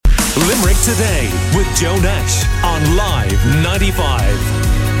Limerick Today with Joe Nash on Live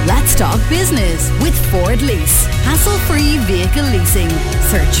 95. Let's talk business with Ford Lease. Hassle-free vehicle leasing.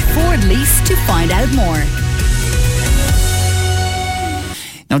 Search Ford Lease to find out more.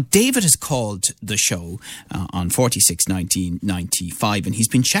 Now, David has called the show on 46 1995, and he's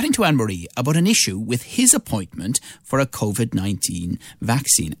been chatting to Anne-Marie about an issue with his appointment for a COVID-19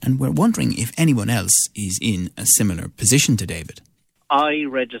 vaccine. And we're wondering if anyone else is in a similar position to David. I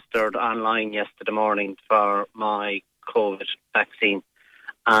registered online yesterday morning for my COVID vaccine,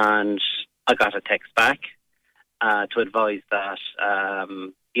 and I got a text back to advise that,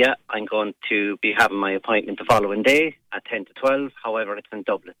 I'm going to be having my appointment the following day at 10 to 12. However, it's in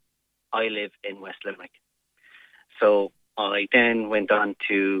Dublin. I live in West Limerick. So I then went on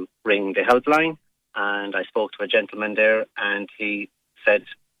to ring the helpline, and I spoke to a gentleman there, and he said,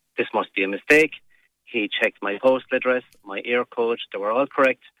 this must be a mistake. He checked my postal address, my ear code, they were all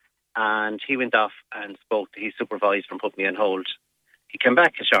correct, and he went off and spoke to his supervisor and put me on hold. He came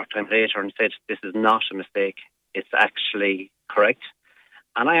back a short time later and said, this is not a mistake, it's actually correct.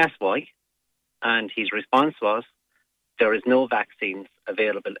 And I asked why, and his response was, there is no vaccines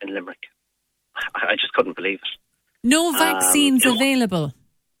available in Limerick. I just couldn't believe it. No vaccines available?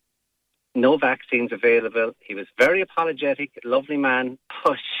 No vaccines available. He was very apologetic, lovely man,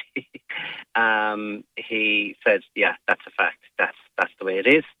 but he said, yeah, that's a fact. That's the way it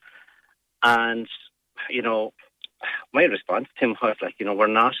is. And, my response to him was like, we're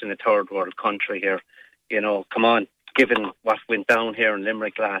not in a third world country here. Come on, given what went down here in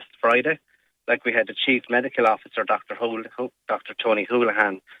Limerick last Friday, like we had the Chief Medical Officer, Dr. Tony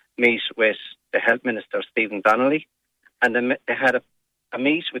Houlihan, meet with the Health Minister, Stephen Donnelly, and then they had a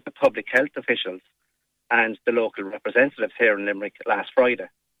meet with the public health officials and the local representatives here in Limerick last Friday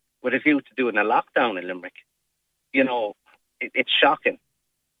with a view to doing a lockdown in Limerick. It's shocking.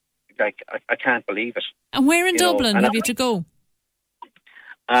 Like, I can't believe it. And where in Dublin have you to go?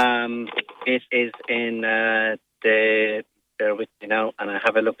 It is in bear with me now, and I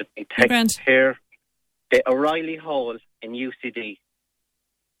have a look at the text here. The O'Reilly Hall in UCD,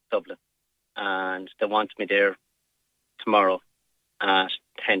 Dublin. And they want me there tomorrow at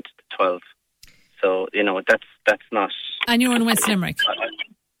 10 to 12. So, that's not... And you're in West Limerick?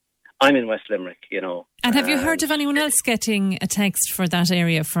 I'm in West Limerick, And have you heard of anyone else getting a text for that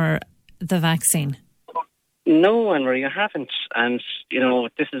area for the vaccine? No, Anne-Marie, I haven't. And,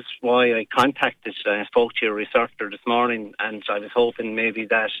 this is why I contacted, I spoke to your researcher this morning, and I was hoping maybe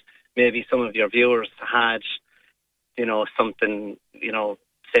some of your viewers had, something,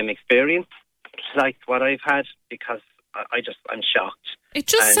 same experience like what I've had, because I'm shocked. It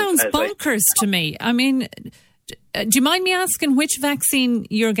just sounds bonkers to me. I mean, do you mind me asking which vaccine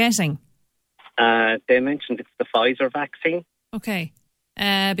you're getting? They mentioned it's the Pfizer vaccine. Okay.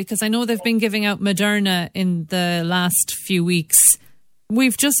 Because I know they've been giving out Moderna in the last few weeks.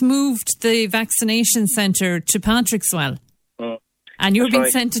 We've just moved the vaccination centre to Patrickswell. And you're being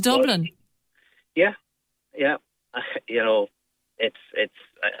sent to Dublin. Yeah. I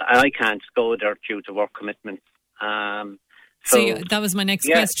can't go there due to work commitments. So that was my next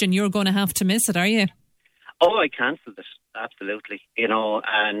question. You're going to have to miss it, are you? Oh, I cancelled it, absolutely.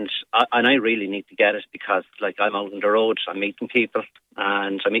 And I really need to get it because, I'm out on the road, I'm meeting people,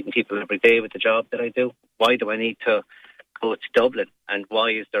 and I'm meeting people every day with the job that I do. Why do I need to go to Dublin? And why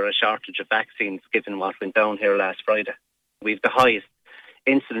is there a shortage of vaccines given what went down here last Friday? We've the highest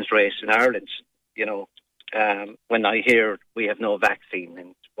incidence rate in Ireland, when I hear we have no vaccine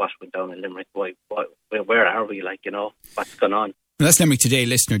and what went down in Limerick, where are we, what's going on? That's Limerick Today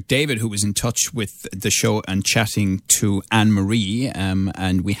listener David, who was in touch with the show and chatting to Anne-Marie,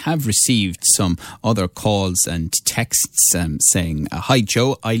 and we have received some other calls and texts saying, hi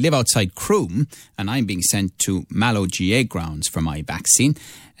Joe, I live outside Croom and I'm being sent to Mallow GA grounds for my vaccine.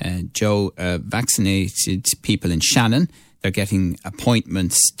 Joe, vaccinated people in Shannon, they're getting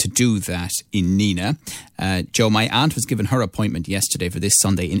appointments to do that in Nina. Joe, my aunt was given her appointment yesterday for this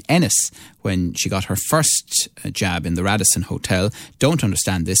Sunday in Ennis when she got her first jab in the Radisson Hotel. Don't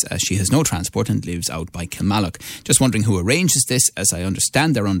understand this as she has no transport and lives out by Kilmallock. Just wondering who arranges this, as I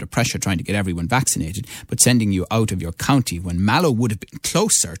understand they're under pressure trying to get everyone vaccinated, but sending you out of your county when Mallow would have been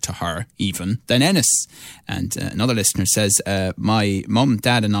closer to her even than Ennis. And another listener says, my mum,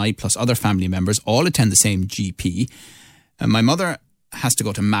 dad and I plus other family members all attend the same GP. My mother has to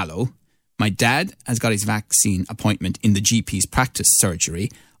go to Mallow. My dad has got his vaccine appointment in the GP's practice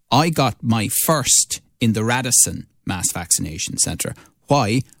surgery. I got my first in the Radisson Mass Vaccination Centre.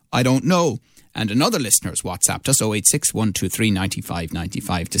 Why? I don't know. And another listener has WhatsApped us, 086 123 95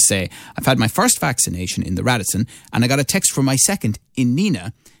 95, to say, I've had my first vaccination in the Radisson and I got a text for my second in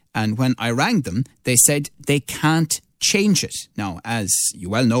Nina And when I rang them, they said they can't change it. Now, as you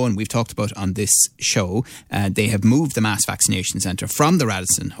well know, and we've talked about on this show, they have moved the mass vaccination centre from the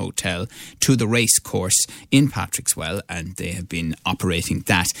Radisson Hotel to the race course in Patrickswell, and they have been operating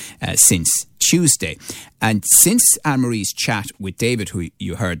that since Tuesday. And since Anne-Marie's chat with David, who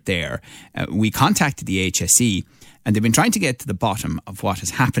you heard there, we contacted the HSE, and they've been trying to get to the bottom of what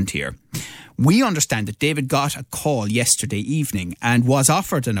has happened here. We understand that David got a call yesterday evening and was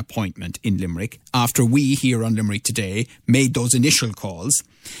offered an appointment in Limerick after we here on Limerick Today made those initial calls.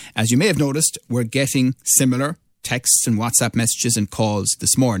 As you may have noticed, we're getting similar texts and WhatsApp messages and calls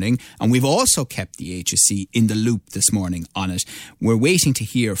this morning, and we've also kept the HSE in the loop this morning on it. We're waiting to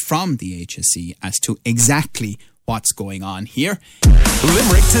hear from the HSE as to exactly what's going on here.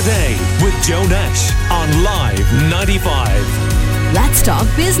 Limerick Today with Joe Nash on Live 95. Let's talk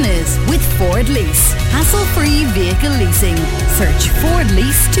business with Ford Lease. Hassle-free vehicle leasing. Search Ford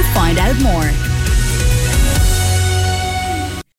Lease to find out more.